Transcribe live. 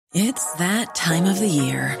It's that time of the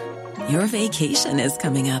year. Your vacation is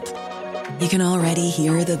coming up. You can already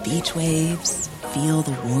hear the beach waves, feel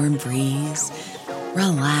the warm breeze,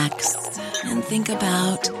 relax, and think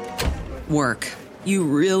about work. You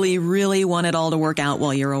really, really want it all to work out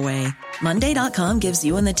while you're away. Monday.com gives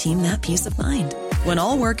you and the team that peace of mind. When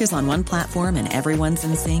all work is on one platform and everyone's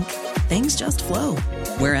in sync, things just flow.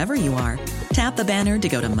 Wherever you are, tap the banner to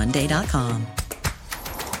go to Monday.com.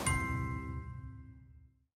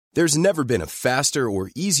 There's never been a faster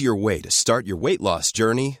or easier way to start your weight loss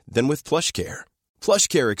journey than with PlushCare.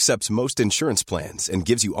 PlushCare accepts most insurance plans and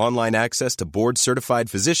gives you online access to board-certified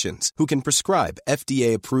physicians who can prescribe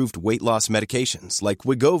FDA-approved weight loss medications like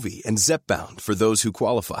Wegovy and Zepbound for those who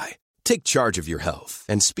qualify. Take charge of your health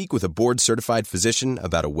and speak with a board-certified physician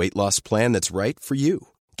about a weight loss plan that's right for you.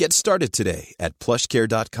 Get started today at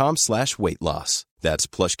plushcare.com/weight loss. That's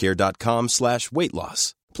plushcare.com/weight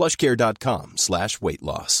loss. plushcare.com/weight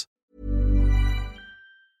loss.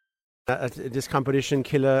 At this competition,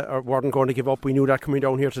 Killa weren't going to give up. We knew that coming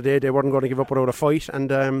down here today. They weren't going to give up without a fight, and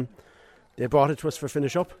they brought it to us for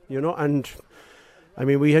finish up, and I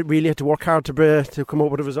mean, we really had to work hard to come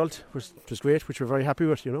up with a result, which was great, which we're very happy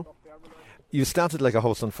with, You started like a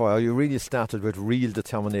house on fire. You really started with real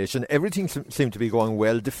determination. Everything seemed to be going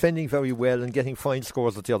well, defending very well and getting fine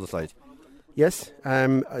scores at the other side. Yes,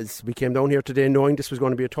 as we came down here today knowing this was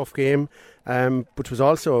going to be a tough game, but was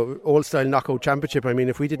also old-style knockout championship. I mean,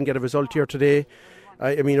 if we didn't get a result here today,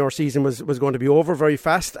 our season was going to be over very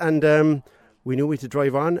fast, and we knew we had to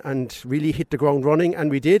drive on and really hit the ground running,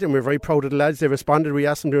 and we did, and we're very proud of the lads. They responded. We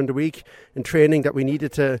asked them during the week in training that we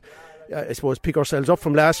needed to, pick ourselves up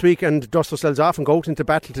from last week and dust ourselves off and go out into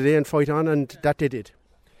battle today and fight on, and that they did.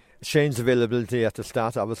 Shane's availability at the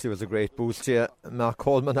start obviously was a great boost here. Mark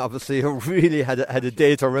Coleman obviously really had a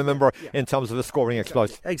day to remember in terms of a scoring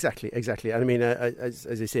exploit. Exactly. And I mean, as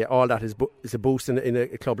I say, all that is a boost in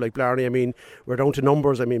a club like Blarney. I mean, we're down to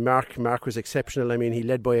numbers. I mean, Mark was exceptional. I mean, he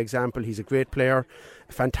led by example. He's a great player,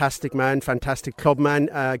 a fantastic man, fantastic club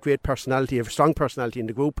man, great personality, a strong personality in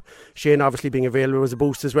the group. Shane obviously being available was a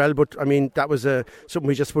boost as well. But I mean, that was something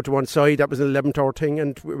we just put to one side. That was an 11th hour thing,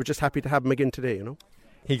 and we were just happy to have him again today,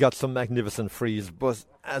 He got some magnificent frees, but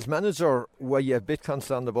as manager, were you a bit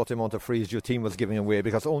concerned about the amount of frees your team was giving away?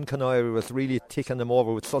 Because Owen Canary was really ticking them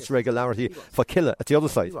over with such regularity for Killa at the other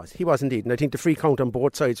side. He was indeed, and I think the free count on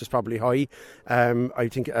both sides was probably high. I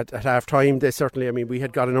think at half-time, they certainly, I mean, we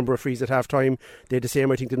had got a number of frees at half-time. They had the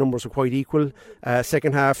same. I think the numbers were quite equal.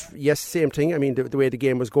 Second half, yes, same thing. I mean, the way the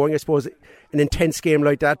game was going, I suppose an intense game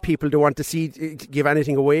like that, people don't want to give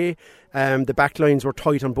anything away. The back lines were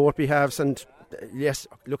tight on both behalves, and yes,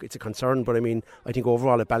 look, it's a concern, but I mean, I think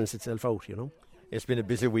overall it balanced itself out, It's been a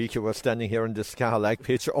busy week. You were standing here in this Carlack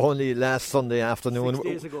pitch only last Sunday afternoon. 6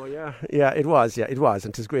 days ago, yeah. Yeah, it was, and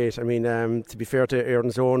it was great. I mean, to be fair to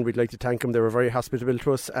Aaron's Own, we'd like to thank them. They were very hospitable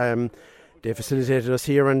to us. They facilitated us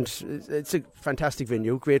here, and it's a fantastic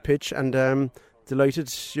venue, great pitch, and delighted,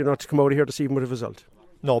 to come out of here this evening with a result.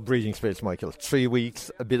 No breathing space, Michael. 3 weeks,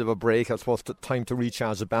 a bit of a break. I suppose time to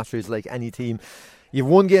recharge the batteries like any team. You've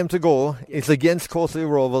one game to go. It's against Coastal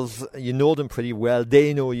Rovers. You know them pretty well.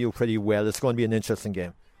 They know you pretty well. It's going to be an interesting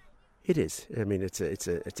game. It is. I mean, it's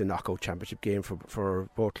a knockout championship game for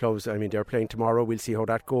both clubs. I mean, they're playing tomorrow. We'll see how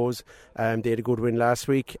that goes. They had a good win last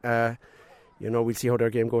week. We'll see how their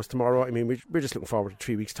game goes tomorrow. I mean, we're just looking forward to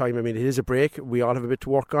 3 weeks' time. I mean, it is a break. We all have a bit to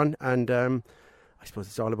work on, and I suppose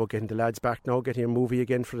it's all about getting the lads back now, getting a movie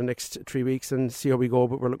again for the next 3 weeks, and see how we go.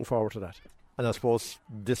 But we're looking forward to that. And I suppose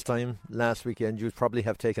this time, last weekend, you'd probably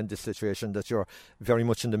have taken this situation that you're very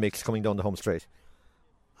much in the mix coming down the home straight.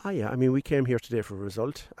 Yeah. I mean, we came here today for a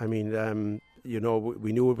result. I mean,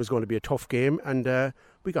 we knew it was going to be a tough game, and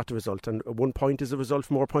we got the result. And 1 point is a result.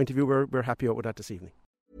 From our point of view, we're happy out with that this evening.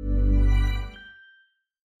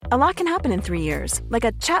 A lot can happen in 3 years, like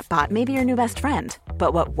a chatbot may be your new best friend.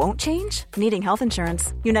 But what won't change? Needing health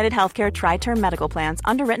insurance. United Healthcare Tri-Term Medical Plans,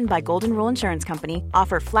 underwritten by Golden Rule Insurance Company,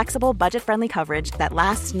 offer flexible, budget-friendly coverage that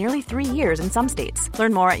lasts nearly 3 years in some states.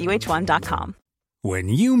 Learn more at uh1.com. When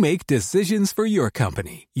you make decisions for your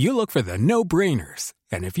company, you look for the no-brainers.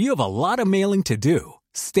 And if you have a lot of mailing to do,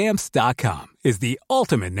 Stamps.com is the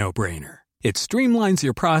ultimate no-brainer. It streamlines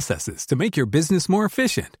your processes to make your business more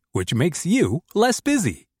efficient, which makes you less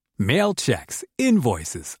busy. Mail checks,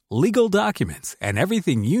 invoices, legal documents, and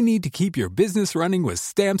everything you need to keep your business running with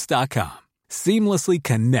Stamps.com. Seamlessly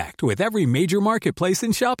connect with every major marketplace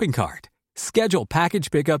and shopping cart. Schedule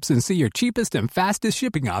package pickups and see your cheapest and fastest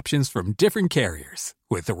shipping options from different carriers.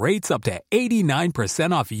 With rates up to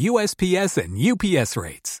 89% off USPS and UPS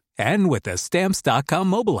rates. And with the Stamps.com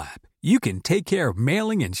mobile app, you can take care of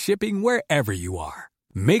mailing and shipping wherever you are.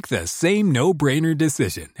 Make the same no-brainer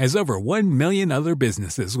decision as over 1 million other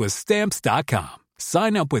businesses with Stamps.com.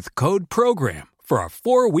 Sign up with code PROGRAM for a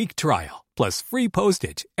 4-week trial, plus free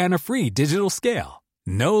postage and a free digital scale.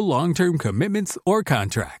 No long-term commitments or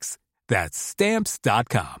contracts. That's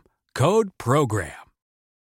Stamps.com. Code PROGRAM.